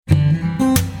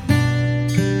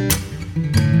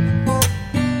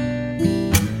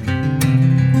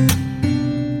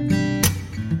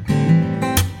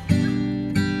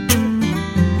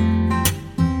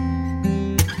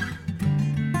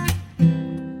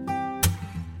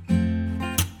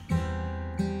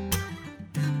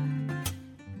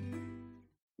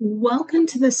Welcome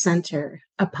to The Center,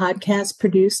 a podcast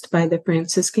produced by the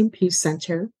Franciscan Peace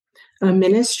Center, a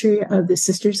ministry of the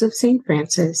Sisters of St.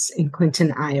 Francis in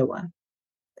Clinton, Iowa.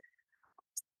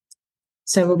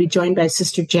 So we'll be joined by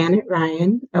Sister Janet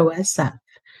Ryan, OSF.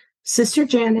 Sister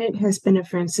Janet has been a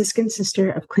Franciscan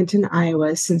sister of Clinton,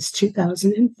 Iowa since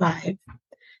 2005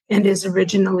 and is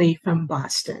originally from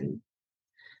Boston.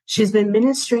 She's been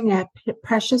ministering at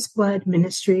Precious Blood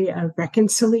Ministry of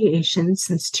Reconciliation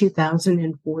since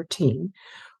 2014,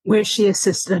 where she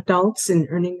assists adults in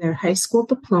earning their high school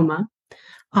diploma,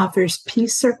 offers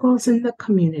peace circles in the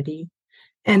community,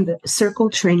 and circle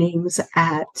trainings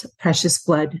at Precious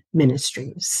Blood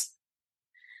Ministries.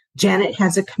 Janet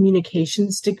has a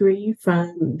communications degree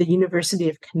from the University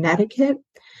of Connecticut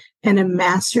and a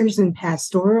master's in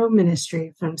pastoral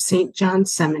ministry from St.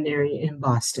 John's Seminary in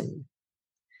Boston.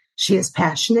 She is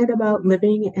passionate about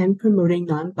living and promoting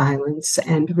nonviolence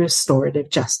and restorative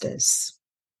justice.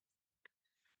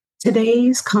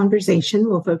 Today's conversation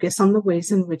will focus on the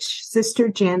ways in which Sister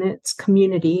Janet's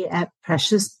community at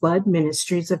Precious Blood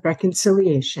Ministries of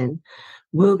Reconciliation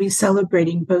will be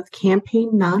celebrating both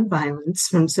Campaign Nonviolence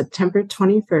from September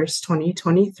 21st,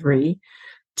 2023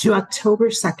 to October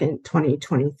 2nd,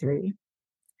 2023.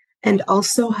 And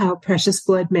also how Precious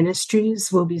Blood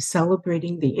Ministries will be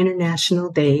celebrating the International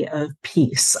Day of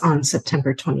Peace on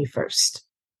September 21st.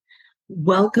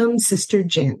 Welcome, Sister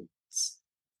Janet.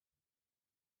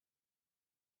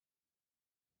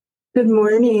 Good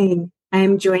morning. I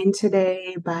am joined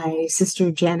today by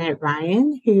Sister Janet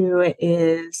Ryan, who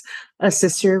is a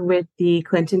sister with the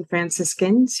Clinton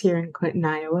Franciscans here in Clinton,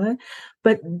 Iowa.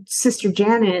 But Sister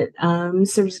Janet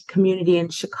serves a community in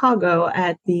Chicago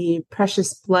at the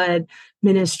Precious Blood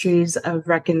Ministries of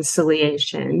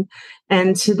Reconciliation.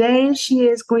 And today she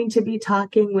is going to be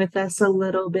talking with us a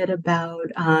little bit about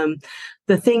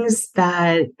the things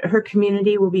that her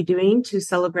community will be doing to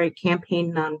celebrate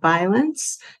Campaign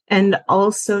Nonviolence and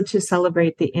also to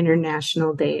celebrate the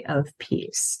International Day of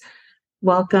Peace.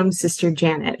 Welcome, Sister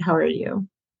Janet. How are you?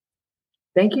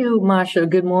 Thank you, Masha.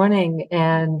 Good morning.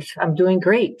 And I'm doing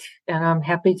great. And I'm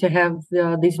happy to have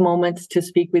these moments to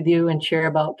speak with you and share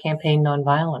about Campaign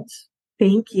Nonviolence.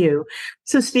 Thank you.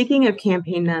 So speaking of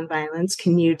Campaign Nonviolence,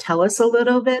 can you tell us a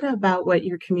little bit about what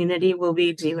your community will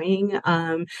be doing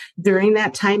during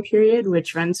that time period,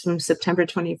 which runs from September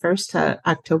 21st to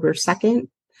October 2nd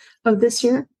of this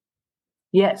year?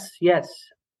 Yes.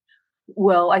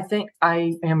 Well, I think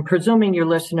I am presuming your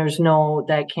listeners know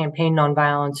that Campaign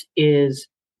Nonviolence is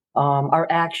our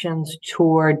actions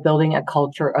toward building a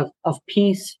culture of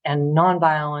peace and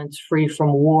nonviolence free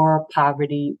from war,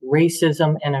 poverty,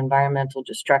 racism, and environmental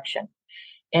destruction.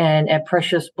 And at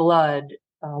Precious Blood,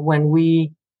 when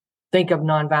we think of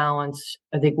nonviolence,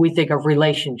 I think we think of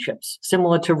relationships,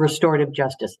 similar to restorative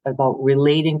justice, about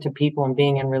relating to people and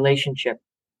being in relationship.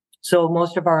 So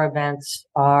most of our events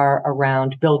are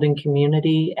around building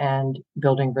community and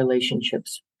building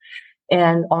relationships.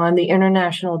 And on the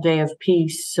International Day of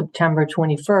Peace, September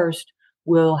 21st,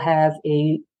 we'll have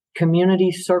a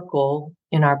community circle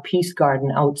in our Peace Garden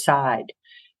outside.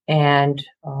 And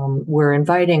we're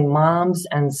inviting moms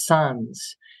and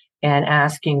sons and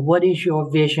asking, what is your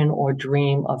vision or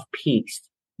dream of peace?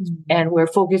 Mm-hmm. And we're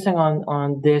focusing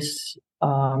on this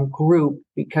group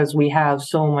because we have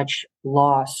so much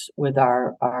loss with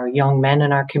our young men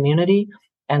in our community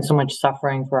and so much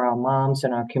suffering for our moms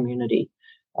in our community.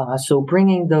 So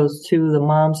bringing those two, the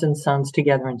moms and sons,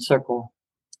 together in circle,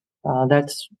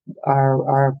 that's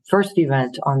our first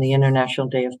event on the International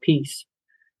Day of Peace.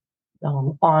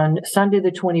 On Sunday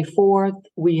the 24th,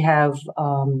 we have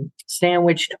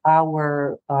sandwiched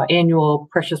our annual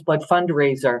Precious Blood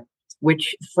fundraiser,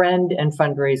 which friend and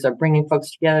fundraiser, bringing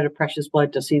folks together to Precious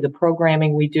Blood to see the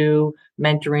programming we do,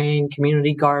 mentoring,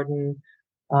 community garden,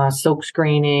 silk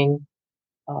screening,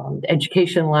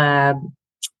 education lab,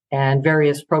 and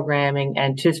various programming,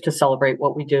 and just to celebrate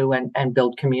what we do and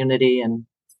build community and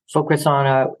focus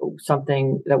on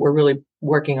something that we're really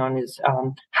working on is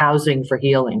housing for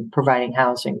healing, providing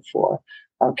housing for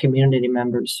our community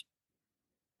members.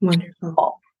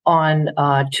 Wonderful. On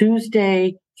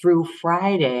Tuesday through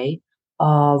Friday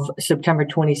of September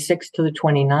 26th to the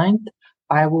 29th,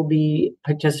 I will be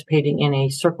participating in a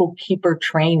Circle Keeper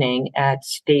training at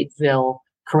Stateville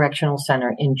Correctional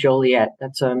Center in Joliet.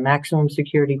 That's a maximum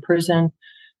security prison.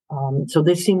 So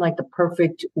this seemed like the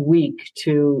perfect week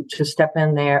to step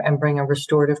in there and bring a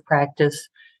restorative practice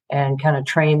and kind of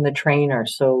train the trainer.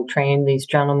 So train these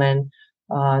gentlemen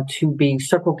to be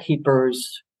circle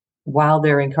keepers while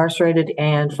they're incarcerated,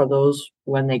 and for those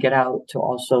when they get out to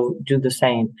also do the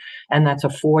same. And that's a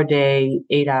 4-day,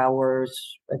 8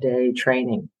 hours a day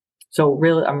training. So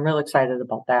really, I'm real excited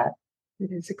about that.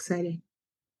 It is exciting.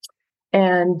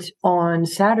 And on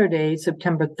Saturday,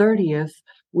 September 30th,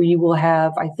 we will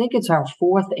have, I think it's our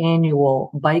 4th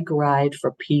annual bike ride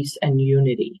for peace and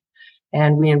unity.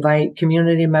 And we invite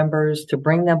community members to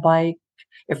bring their bike.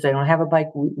 If they don't have a bike,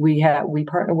 we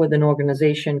partner with an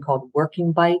organization called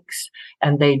Working Bikes,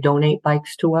 and they donate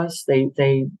bikes to us. They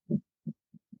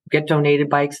get donated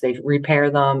bikes, they repair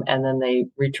them, and then they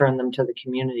return them to the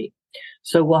community.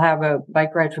 So we'll have a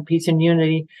bike ride for peace and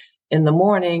unity in the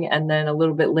morning, and then a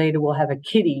little bit later we'll have a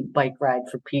kiddie bike ride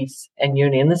for peace and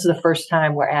unity. And this is the first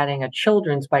time we're adding a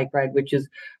children's bike ride, which is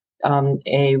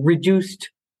a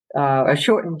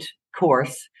shortened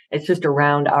course. It's just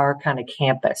around our kind of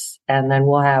campus, and then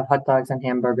we'll have hot dogs and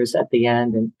hamburgers at the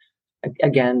end, and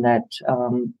again that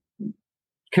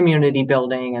community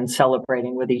building and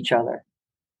celebrating with each other.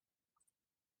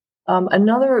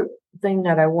 Another thing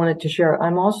that I wanted to share,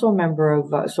 I'm also a member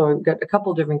of, so I've got a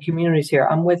couple different communities here.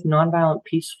 I'm with Nonviolent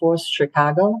Peace Force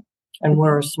Chicago, and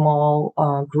we're a small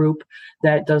group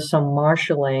that does some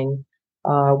marshaling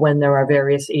when there are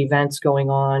various events going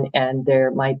on and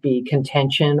there might be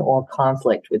contention or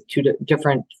conflict with two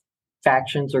different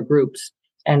factions or groups.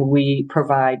 And we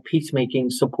provide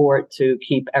peacemaking support to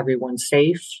keep everyone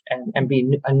safe and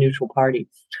be a neutral party.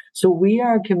 So we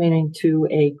are committing to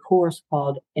a course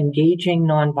called Engaging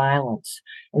Nonviolence.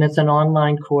 And it's an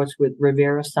online course with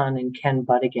Rivera Sun and Ken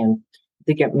Budigan. I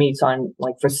think it meets on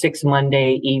for 6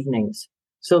 Monday evenings.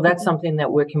 So that's something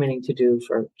that we're committing to do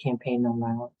for Campaign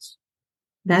Nonviolence.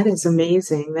 That is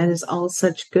amazing. That is all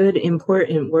such good,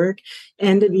 important work.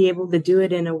 And to be able to do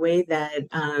it in a way that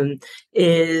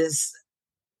is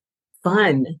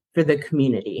fun for the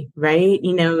community, right?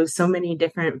 So many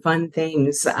different fun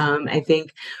things. I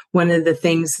think one of the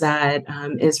things that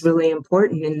is really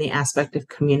important in the aspect of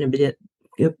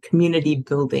community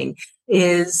building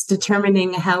is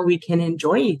determining how we can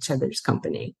enjoy each other's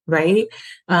company, right?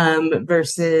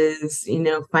 Versus,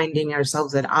 finding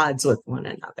ourselves at odds with one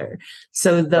another.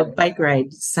 So the bike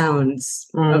ride sounds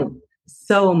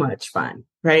so much fun,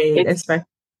 right?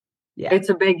 It's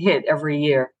a big hit every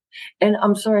year. And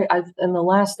I'm sorry, and the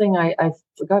last thing I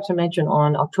forgot to mention,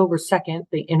 on October 2nd,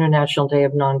 the International Day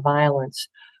of Nonviolence,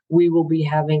 we will be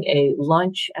having a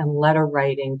lunch and letter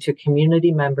writing to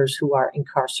community members who are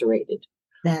incarcerated.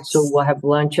 So we'll have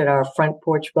lunch at our front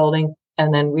porch building,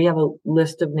 and then we have a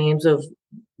list of names of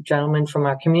gentlemen from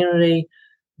our community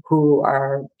who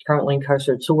are currently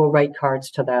incarcerated. So we'll write cards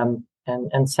to them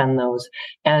and send those.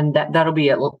 And that'll be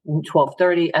at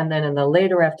 12:30. And then in the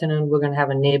later afternoon, we're going to have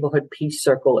a neighborhood peace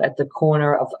circle at the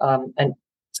corner of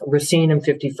Racine and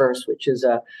 51st, which is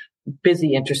a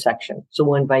busy intersection. So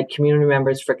we'll invite community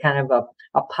members for kind of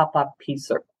a pop-up peace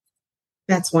circle.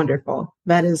 That's wonderful.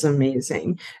 That is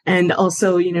amazing. And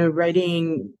also,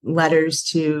 writing letters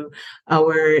to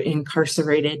our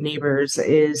incarcerated neighbors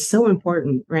is so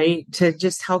important, right? To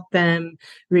just help them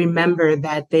remember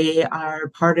that they are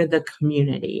part of the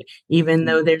community, even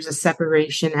though there's a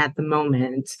separation at the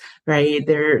moment, right?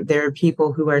 There are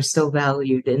people who are still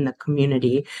valued in the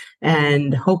community,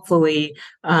 and hopefully,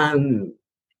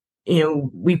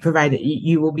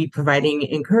 you will be providing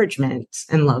encouragement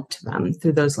and love to them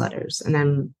through those letters. And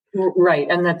I'm right.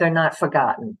 And that they're not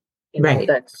forgotten. Right.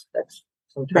 That's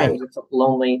sometimes it's a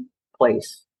lonely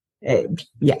place.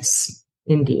 Yes,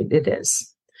 indeed it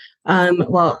is.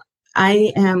 Well,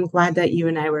 I am glad that you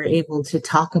and I were able to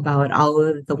talk about all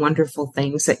of the wonderful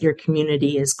things that your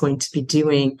community is going to be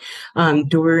doing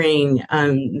during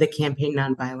the Campaign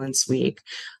Nonviolence Week.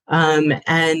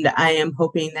 And I am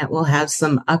hoping that we'll have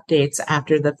some updates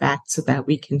after the fact so that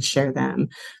we can share them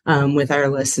with our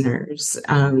listeners.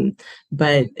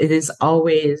 But it is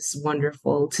always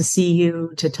wonderful to see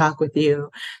you, to talk with you,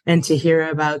 and to hear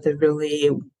about the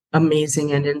really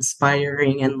amazing and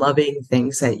inspiring and loving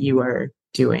things that you are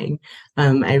doing.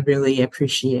 I really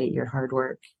appreciate your hard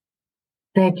work.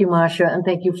 Thank you, Masha, and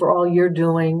thank you for all you're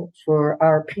doing for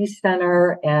our Peace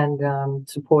Center and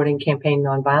supporting Campaign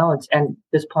Nonviolence and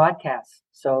this podcast.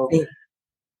 So,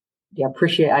 I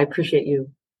appreciate you.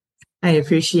 I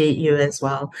appreciate you as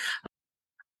well.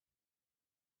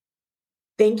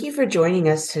 Thank you for joining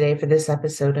us today for this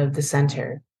episode of The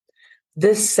Center.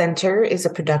 This center is a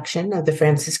production of the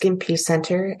Franciscan Peace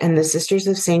Center and the Sisters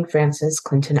of St. Francis,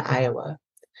 Clinton, Iowa.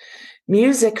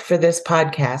 Music for this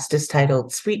podcast is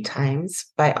titled Sweet Times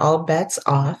by All Bets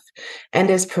Off and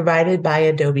is provided by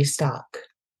Adobe Stock.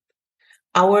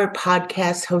 Our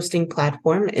podcast hosting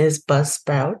platform is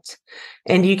Buzzsprout,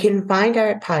 and you can find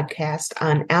our podcast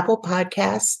on Apple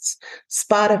Podcasts,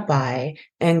 Spotify,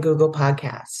 and Google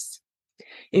Podcasts.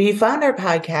 If you found our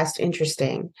podcast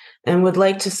interesting and would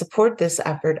like to support this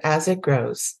effort as it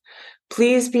grows,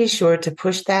 please be sure to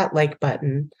push that like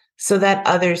button so that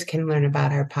others can learn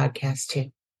about our podcast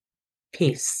too.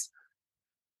 Peace.